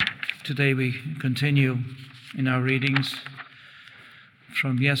today we continue in our readings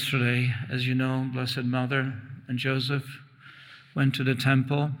from yesterday. As you know, Blessed Mother and Joseph went to the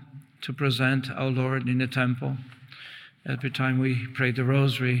temple to present our Lord in the temple. Every time we pray the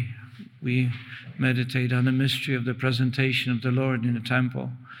rosary, we meditate on the mystery of the presentation of the Lord in the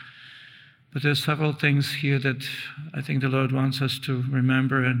temple. But there's several things here that I think the Lord wants us to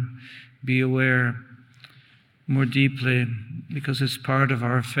remember and be aware more deeply, because it's part of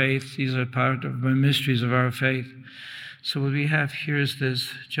our faith. These are part of the mysteries of our faith. So what we have here is this: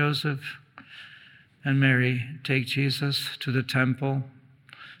 Joseph and Mary take Jesus to the temple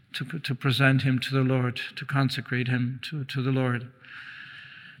to present him to the Lord, to consecrate him to the Lord.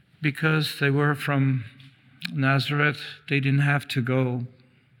 Because they were from Nazareth, they didn't have to go,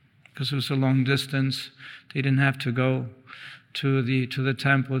 because it was a long distance. They didn't have to go to the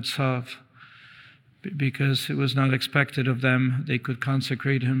temple itself, because it was not expected of them. They could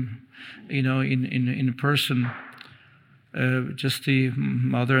consecrate him, in person. Just the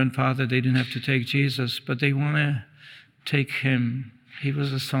mother and father, they didn't have to take Jesus, but they want to take him. He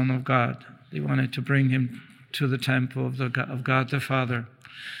was the Son of God. They wanted to bring him to the temple of God the Father.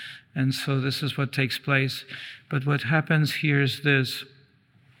 And so this is what takes place. But what happens here is this: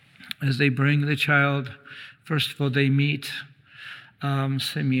 as they bring the child, first of all, they meet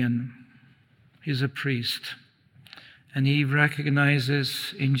Simeon. He's a priest, and he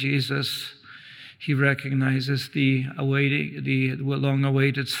recognizes in Jesus, he recognizes the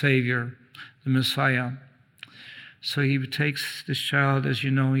long-awaited Savior, the Messiah. So he takes this child. As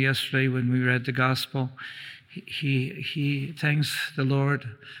you know, yesterday when we read the Gospel, he thanks the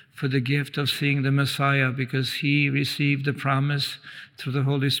Lord for the gift of seeing the Messiah, because he received the promise through the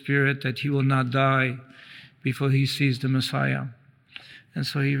Holy Spirit that he will not die before he sees the Messiah. And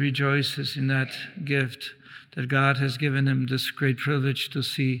so he rejoices in that gift, that God has given him this great privilege to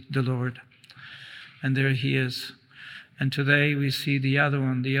see the Lord. And there he is. And today we see the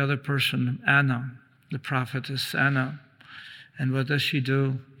other person, Anna, the prophetess Anna. And what does she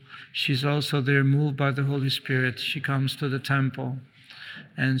do? She's also there, moved by the Holy Spirit. She comes to the temple,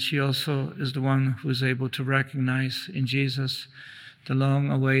 and she also is the one who is able to recognize in Jesus the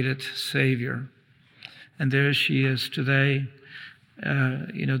long-awaited Savior. And there she is today.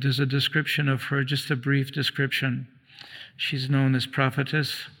 There's a description of her, just a brief description. She's known as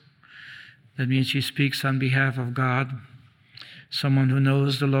prophetess. That means she speaks on behalf of God, someone who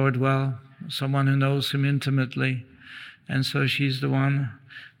knows the Lord well, someone who knows him intimately. And so she's the one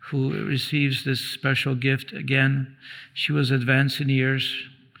who receives this special gift again. She was advanced in years,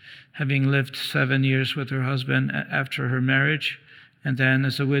 having lived 7 years with her husband after her marriage, and then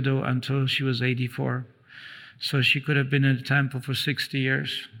as a widow until she was 84. So she could have been in the temple for 60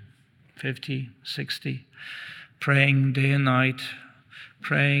 years, 50, 60, praying day and night,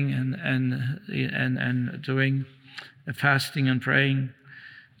 praying and doing fasting and praying.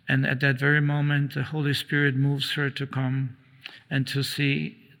 And at that very moment, the Holy Spirit moves her to come and to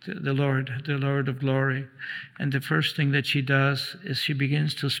see the Lord of glory. And the first thing that she does is she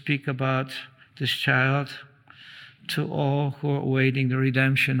begins to speak about this child to all who are awaiting the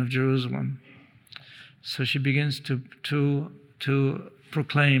redemption of Jerusalem. So she begins to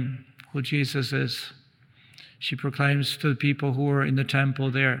proclaim who Jesus is. She proclaims to the people who are in the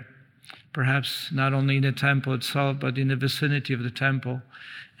temple there, perhaps not only in the temple itself, but in the vicinity of the temple,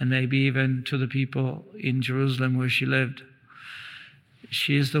 and maybe even to the people in Jerusalem where she lived.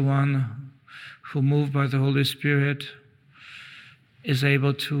 She is the one who, moved by the Holy Spirit, is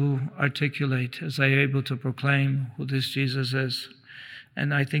able to articulate, is able to proclaim who this Jesus is.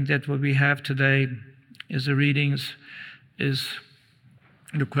 And I think that what we have today is the readings, is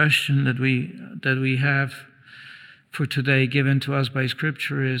the question that we have for today, given to us by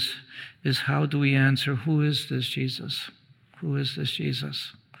Scripture, is how do we answer, who is this Jesus? Who is this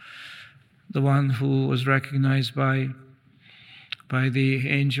Jesus? The one who was recognized by the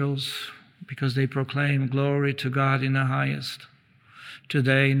angels, because they proclaim glory to God in the highest.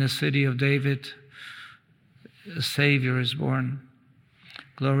 Today in the city of David, a Savior is born.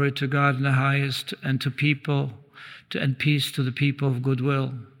 Glory to God in the highest, and to people, and peace to the people of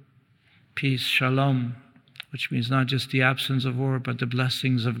goodwill. Peace, shalom, which means not just the absence of war, but the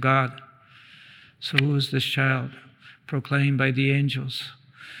blessings of God. So who is this child? Proclaimed by the angels.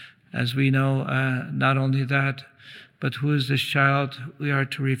 As we know, not only that, but who is this child we are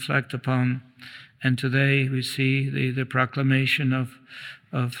to reflect upon. And today we see the proclamation of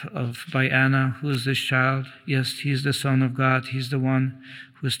by Anna, who is this child? Yes, he's the Son of God. He's the one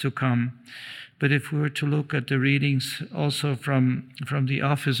who is to come. But if we were to look at the readings also from the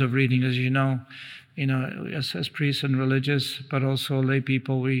office of reading, as you know, as priests and religious, but also lay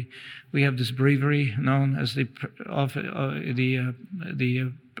people, we have this breviary known as the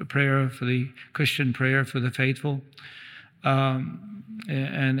prayer for the Christian prayer for the faithful.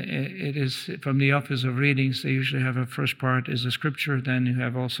 And it is from the office of readings. They usually have a first part is a scripture, then you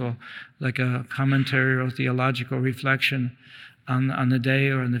have also like a commentary or theological reflection on the day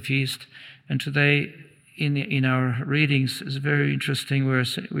or on the feast. And today in our readings is very interesting, where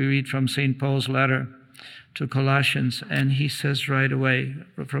we read from St. Paul's letter to Colossians, and he says right away,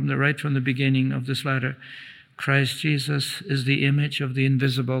 from the beginning of this letter, Christ Jesus is the image of the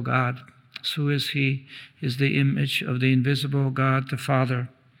invisible God. So is he is the image of the invisible God, the Father,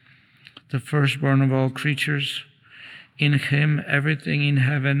 the firstborn of all creatures. In him everything in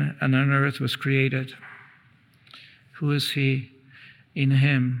heaven and on earth was created. Who is he? In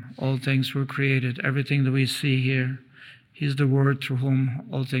him all things were created. Everything that we see here, he's the Word through whom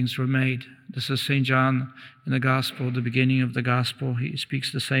all things were made. This is St. John in the Gospel, the beginning of the Gospel. He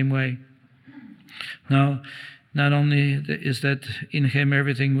speaks the same way. Now, not only is that in him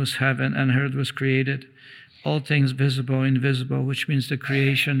everything was heaven and earth was created, all things visible, invisible, which means the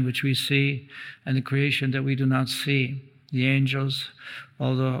creation which we see and the creation that we do not see, the angels,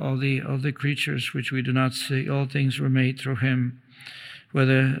 all the creatures which we do not see, all things were made through him,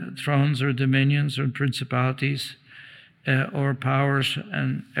 whether thrones or dominions or principalities or powers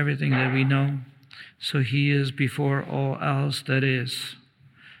and everything that we know. So he is before all else that is.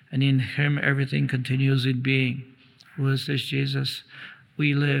 And in him everything continues in being. Who is this Jesus?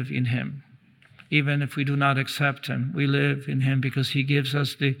 We live in him. Even if we do not accept him, we live in him because he gives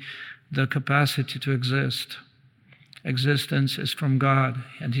us the capacity to exist. Existence is from God,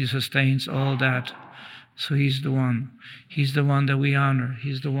 and he sustains all that. So he's the one. He's the one that we honor.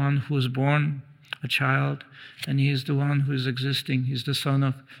 He's the one who was born a child, and he is the one who is existing. He's the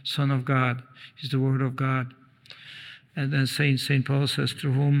Son of God. He's the Word of God. And then St. Paul says,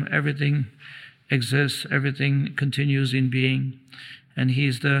 through whom everything exists, everything continues in being. And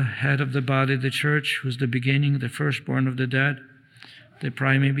he's the head of the body, the church, who's the beginning, the firstborn of the dead, the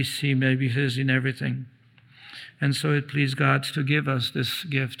prime ABC, maybe his in everything. And so it pleased God to give us this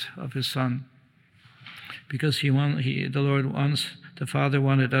gift of his Son, because the Father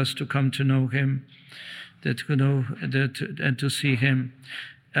wanted us to come to know him, and to see him.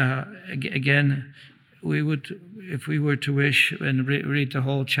 Again, we would, if we were to wish and read the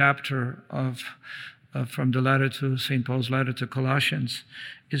whole chapter from the letter to St. Paul's letter to Colossians,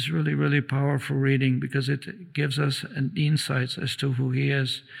 is really, really powerful reading, because it gives us insights as to who he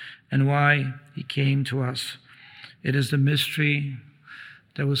is and why he came to us. It is the mystery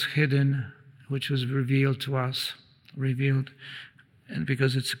that was hidden, which was revealed to us, and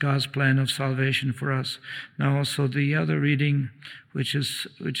because it's God's plan of salvation for us. Now also the other reading, which is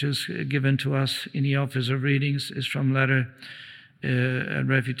given to us in the office of readings, is from letter and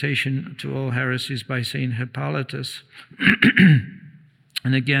refutation to all heresies by Saint Hippolytus.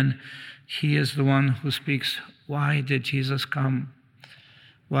 And again, he is the one who speaks, why did Jesus come?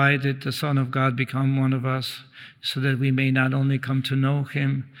 Why did the Son of God become one of us? So that we may not only come to know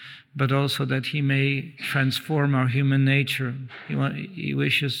him, but also that he may transform our human nature. He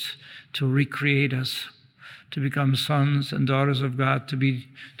wishes to recreate us, to become sons and daughters of God, to be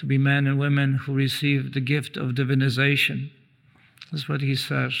men and women who receive the gift of divinization. That's what he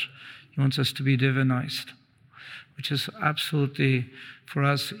says. He wants us to be divinized, which is absolutely, for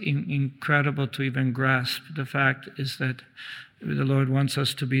us, incredible to even grasp. The fact is that the Lord wants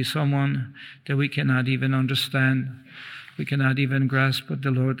us to be someone that we cannot even understand. We cannot even grasp what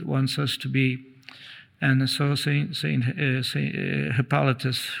the Lord wants us to be. And so Saint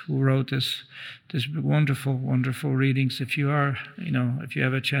Hippolytus, who wrote this wonderful, wonderful readings, if you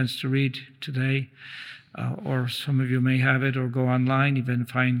have a chance to read today, or some of you may have it, or go online, even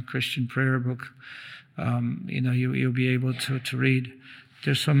find Christian prayer book, you'll be able to read.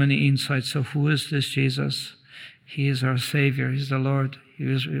 There's so many insights. So who is this Jesus? He is our Savior. He's the Lord.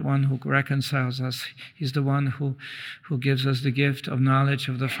 He is the one who reconciles us. He's the one who gives us the gift of knowledge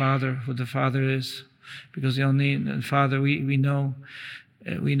of the Father, who the Father is. Because the Father, we know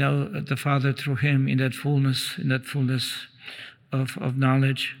the Father through him in that fullness of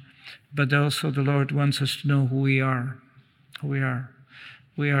knowledge. But also the Lord wants us to know who we are. We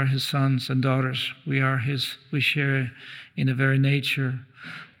are his sons and daughters. We share in the very nature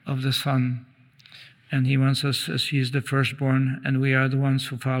of the Son. And he wants us, as he is the firstborn, and we are the ones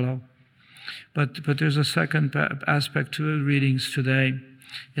who follow. But there's a second aspect to the readings today,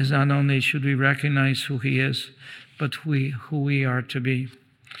 is not only should we recognize who he is, but who we are to be.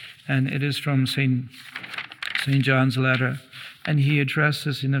 And it is from St. John's letter And he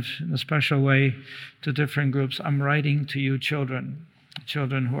addresses in a special way to different groups. I'm writing to you children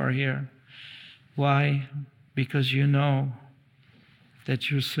who are here. Why? Because you know that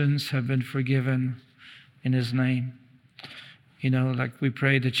your sins have been forgiven in his name. Like we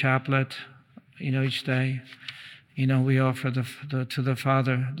pray the chaplet, each day. We offer to the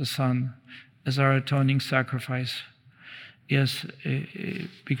Father, the Son, as our atoning sacrifice. Yes,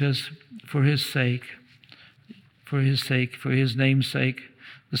 because for his name's sake,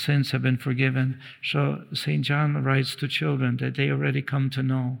 the sins have been forgiven. So St. John writes to children that they already come to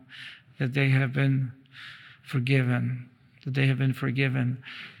know that they have been forgiven, I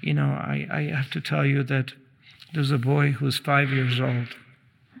have to tell you that there's a boy who's 5 years old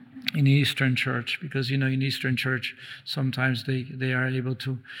in the Eastern Church, because, in Eastern Church, sometimes they are able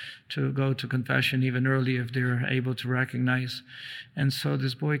to go to confession even early if they're able to recognize. And so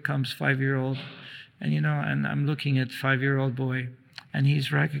this boy comes 5-year-old, and, and I'm looking at 5-year-old boy, and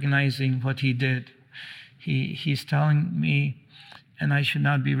he's recognizing what he did. He's telling me, and I should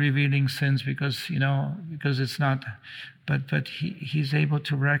not be revealing sins because it's not, but he's able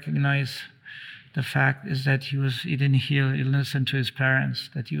to recognize the fact is that he didn't listen to his parents,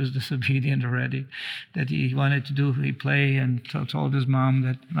 that he was disobedient already, that he wanted to do play and told his mom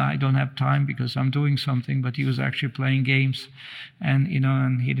that I don't have time because I'm doing something, but he was actually playing games, and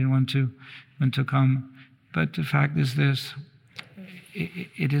and he didn't want to come. But the fact is this: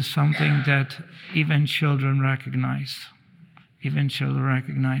 it is something that even children recognize. Even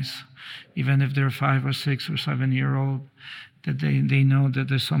if they're 5 or 6 or 7-year-old, that they know that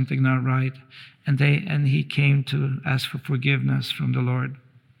there's something not right, and he came to ask for forgiveness from the Lord.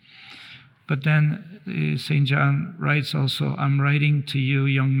 But then St. John writes also, I'm writing to you,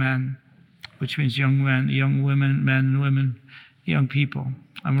 young men, which means young men, young women, men and women, young people.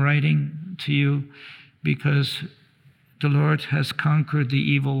 I'm writing to you because the Lord has conquered the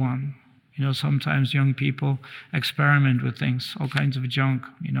evil one. Sometimes young people experiment with things, all kinds of junk,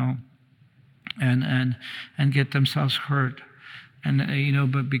 and get themselves hurt. And,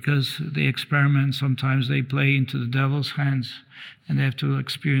 but because they experiment, sometimes they play into the devil's hands and they have to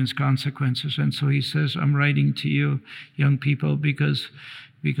experience consequences. And so he says, I'm writing to you, young people, because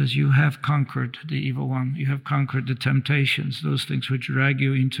you have conquered the evil one. You have conquered the temptations, those things which drag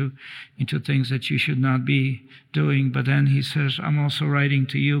you into things that you should not be doing. But then he says, I'm also writing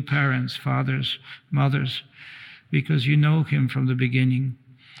to you, parents, fathers, mothers, because you know him from the beginning.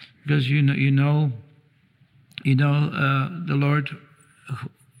 Because you know the Lord,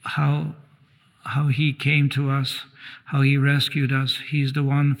 how he came to us, how he rescued us. He's the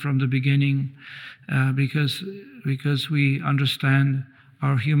one from the beginning, because we understand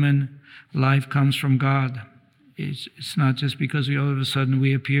our human life comes from God. It's not just because all of a sudden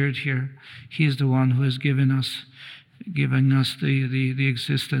we appeared here. He's the one who has given us the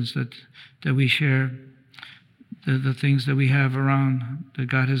existence that we share, the things that we have around that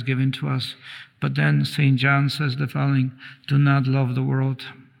God has given to us. But then St. John says the following: do not love the world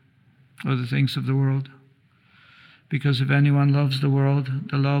or the things of the world. Because if anyone loves the world,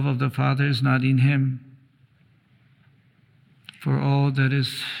 the love of the Father is not in him. For all that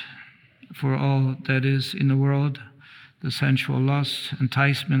is in the world, the sensual lusts,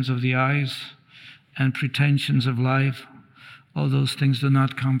 enticements of the eyes, and pretensions of life, all those things do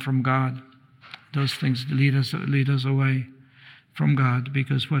not come from God. Those things lead us away from God,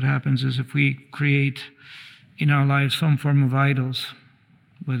 because what happens is if we create in our lives some form of idols,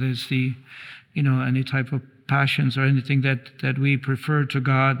 whether it's any type of passions or anything that we prefer to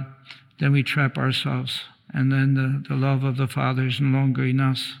God, then we trap ourselves. And then the love of the Father is no longer in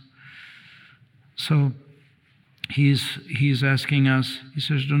us. So he's asking us, he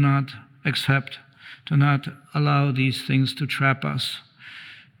says, do not allow these things to trap us.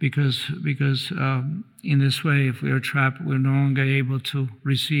 Because in this way, if we are trapped, we're no longer able to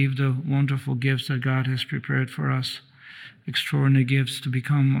receive the wonderful gifts that God has prepared for us, extraordinary gifts to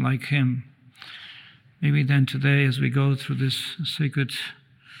become like him. Maybe then today, as we go through this sacred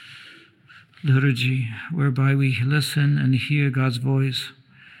liturgy, whereby we listen and hear God's voice,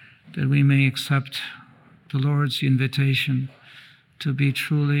 that we may accept the Lord's invitation to be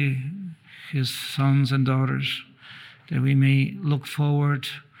truly his sons and daughters, that we may look forward,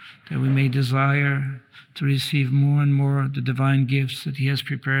 that we may desire to receive more and more the divine gifts that he has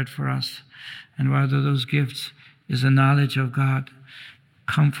prepared for us. And whether those gifts is a knowledge of God,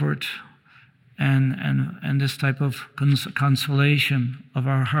 comfort, and this type of consolation of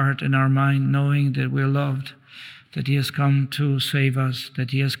our heart and our mind, knowing that we're loved, that he has come to save us,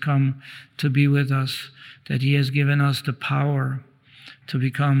 that he has come to be with us, that he has given us the power to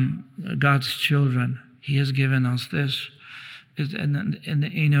become God's children. He has given us this,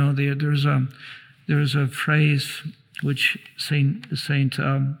 There's a phrase which Saint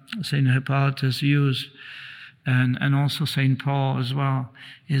Hippolytus used, and also Saint Paul as well,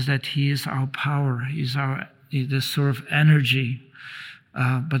 is that he is our power. He's this sort of energy,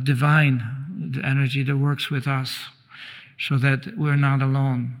 but divine, the energy that works with us, so that we're not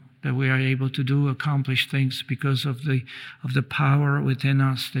alone, that we are able to accomplish things because of the power within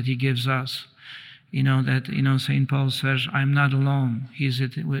us that he gives us. St. Paul says, I'm not alone. He's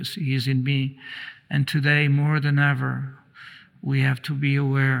in me. And today, more than ever, we have to be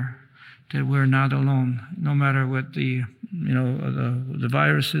aware that we're not alone, no matter what the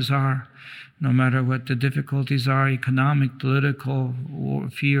viruses are, no matter what the difficulties are, economic, political, war,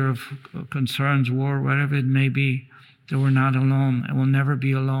 fear of concerns, war, whatever it may be, that we're not alone and we'll never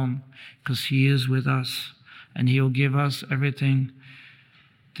be alone, because he is with us and he'll give us everything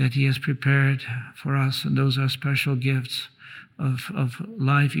that he has prepared for us. And those are special gifts of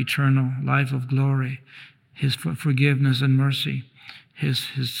life eternal, life of glory, his forgiveness and mercy, his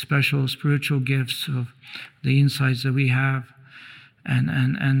special spiritual gifts of the insights that we have, and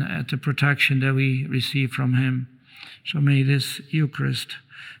the protection that we receive from him. So may this Eucharist,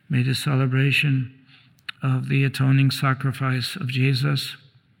 may this celebration of the atoning sacrifice of Jesus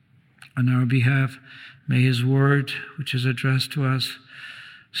on our behalf, may his word, which is addressed to us,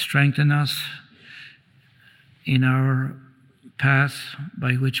 strengthen us in our path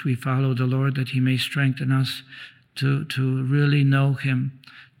by which we follow the Lord, that he may strengthen us to really know him,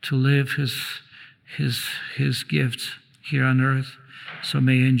 to live his gifts here on earth, so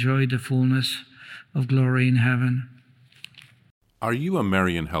may enjoy the fullness of glory in heaven. Are you a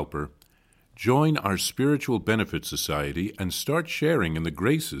Marian helper? Join our Spiritual Benefit Society and start sharing in the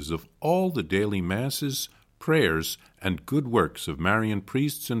graces of all the daily masses, prayers, and good works of Marian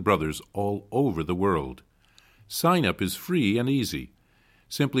priests and brothers all over the world. Sign up is free and easy.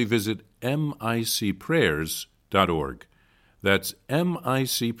 Simply visit micprayers.org. That's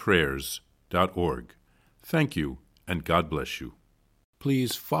micprayers.org. Thank you, and God bless you.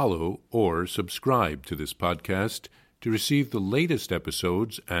 Please follow or subscribe to this podcast to receive the latest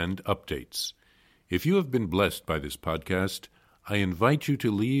episodes and updates. If you have been blessed by this podcast, I invite you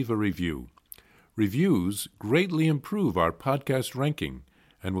to leave a review. Reviews greatly improve our podcast ranking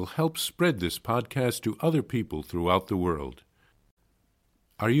and will help spread this podcast to other people throughout the world.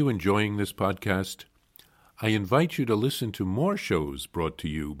 Are you enjoying this podcast? I invite you to listen to more shows brought to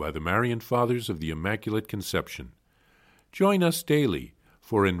you by the Marian Fathers of the Immaculate Conception. Join us daily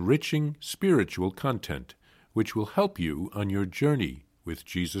for enriching spiritual content, which will help you on your journey with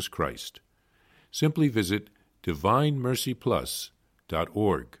Jesus Christ. Simply visit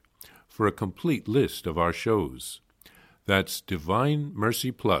DivineMercyPlus.org for a complete list of our shows. That's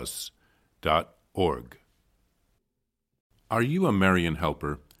DivineMercyPlus.org. Are you a Marian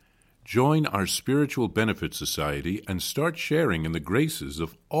helper? Join our Spiritual Benefit Society and start sharing in the graces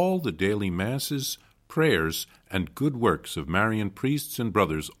of all the daily masses, prayers, and good works of Marian priests and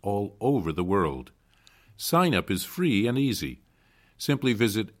brothers all over the world. Sign up is free and easy. Simply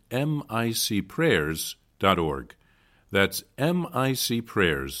visit micprayers.org. That's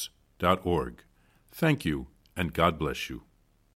micprayers.org. Thank you, and God bless you.